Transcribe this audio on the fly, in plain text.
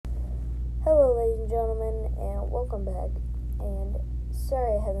Hello, ladies and gentlemen, and welcome back. And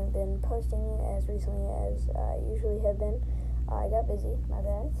sorry I haven't been posting as recently as I usually have been. I got busy, my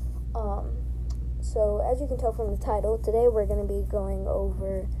bad. So as you can tell from the title, today we're going to be going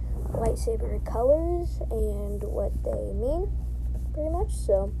over lightsaber colors and what they mean, pretty much.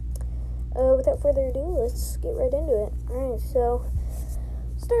 So, without further ado, let's get right into it. Alright, so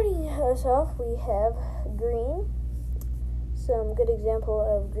starting us off, we have green. Some good example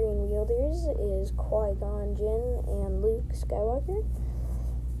of green wielders is Qui-Gon Jinn and Luke Skywalker.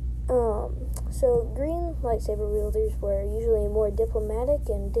 So green lightsaber wielders were usually more diplomatic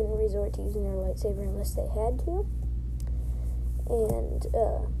and didn't resort to using their lightsaber unless they had to. And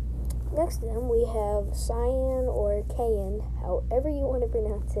next to them we have Cyan or Kayan, however you want to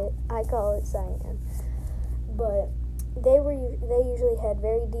pronounce it. I call it Cyan. But they usually had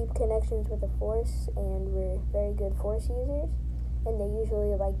very deep connections with the Force and were very good Force users, and they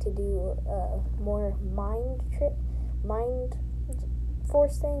usually like to do more mind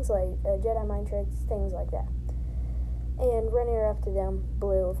Force things like Jedi mind tricks, things like that. And runner up to them,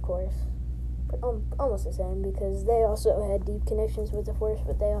 blue, of course, almost the same because they also had deep connections with the Force,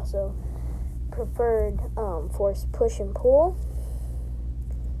 but they also preferred Force push and pull.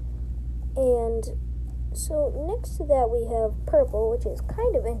 And so next to that we have purple, which is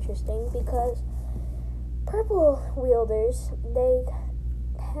kind of interesting because purple wielders, they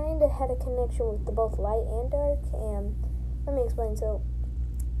kind of had a connection with both light and dark. And let me explain. So,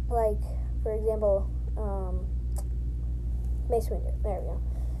 like, for example, Mace Windu, there we go.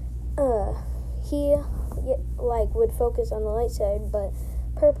 He would focus on the light side, but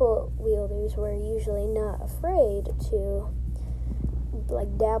purple wielders were usually not afraid to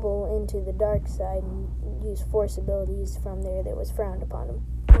dabble into the dark side and use Force abilities from there that was frowned upon them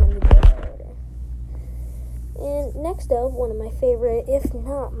on the Jedi Order. And next up, one of my favorite, if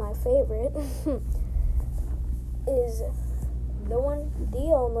not my favorite, is the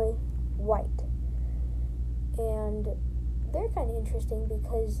only white. And they're kind of interesting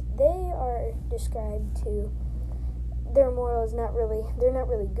because they are described to, their morals they're not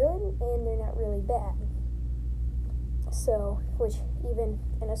really good and they're not really bad. So, which even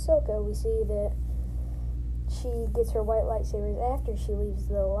in Ahsoka, we see that she gets her white lightsabers after she leaves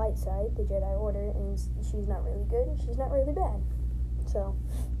the light side, the Jedi Order, and she's not really good and she's not really bad. So,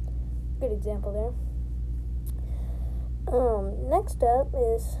 good example there. Next up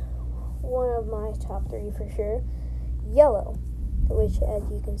is one of my top three for sure, yellow, which as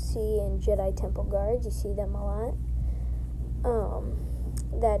you can see in Jedi Temple Guards, you see them a lot.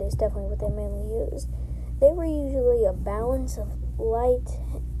 That is definitely what they mainly used. They were usually a balance of light,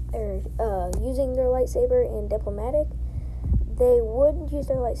 or using their lightsaber and diplomatic. They would use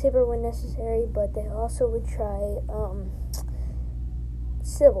their lightsaber when necessary, but they also would try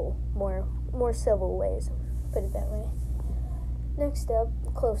more civil ways, put it that way. Next up,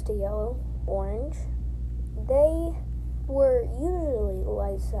 close to yellow, orange. They were usually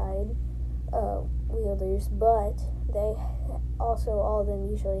light side wielders, but they also, all of them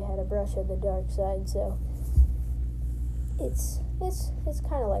usually had a brush of the dark side, so it's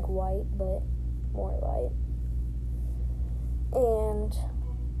kind of like white, but more light. And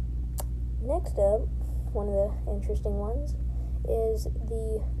next up, one of the interesting ones is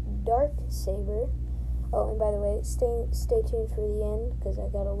the dark saber. Oh, and by the way, stay tuned for the end because I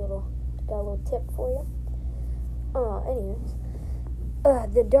got a little tip for you.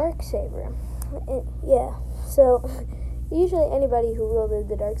 The dark saber. Yeah. So usually anybody who wielded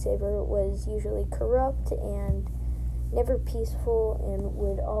the dark saber was usually corrupt and never peaceful and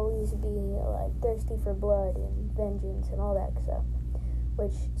would always be thirsty for blood and vengeance and all that stuff,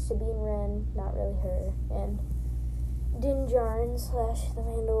 which Sabine Wren, not really her, and Din Djarin / the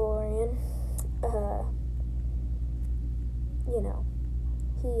Mandalorian,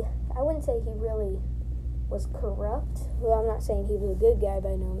 I wouldn't say he really was corrupt. Well, I'm not saying he was a good guy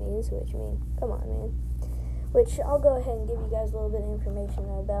by no means, come on, man. Which I'll go ahead and give you guys a little bit of information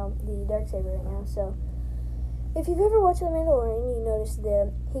about the darksaber right now. So, if you've ever watched The Mandalorian, you notice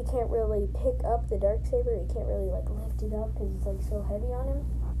that he can't really pick up the darksaber. He can't really lift it up because it's so heavy on him.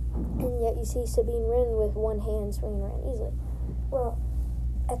 And yet you see Sabine Wren with one hand swinging around easily. Well,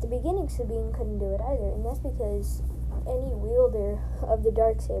 at the beginning, Sabine couldn't do it either, and that's because any wielder of the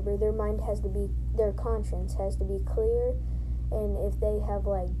darksaber, their conscience has to be clear, and if they have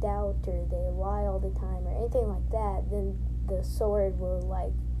doubt or they lie all the time or anything like that, then the sword will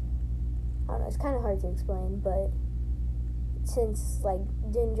I don't know, it's kind of hard to explain, but since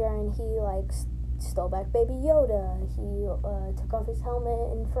Din Djarin, he stole back Baby Yoda, he took off his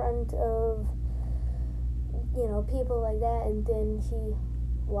helmet in front of people like that, and then he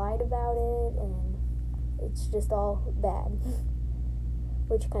lied about it, and it's just all bad,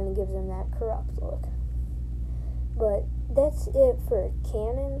 which kind of gives them that corrupt look. But that's it for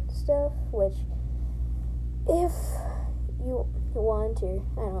Canon stuff, which if you want, or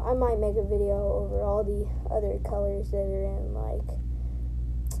I don't know, I might make a video over all the other colors that are in, like,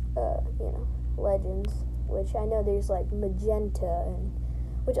 Legends, which I know there's, like, magenta, and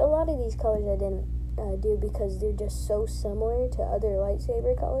which a lot of these colors I didn't do because they're just so similar to other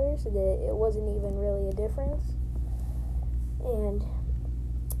lightsaber colors that it wasn't even really a difference. And,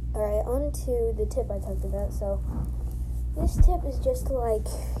 alright, on to the tip I talked about. So, this tip is just like,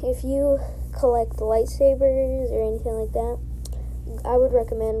 if you collect lightsabers or anything like that, I would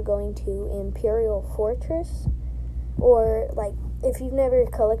recommend going to Imperial Fortress, or, like, if you've never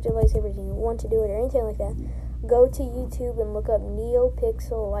collected lightsabers and you want to do it or anything like that, go to YouTube and look up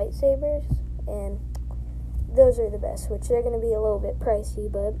NeoPixel lightsabers, and those are the best, which they're going to be a little bit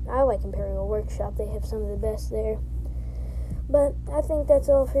pricey, but I like Imperial Workshop. They have some of the best there. But I think that's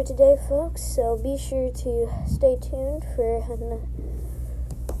all for today, folks, so be sure to stay tuned for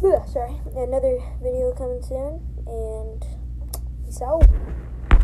another video coming soon, and peace out.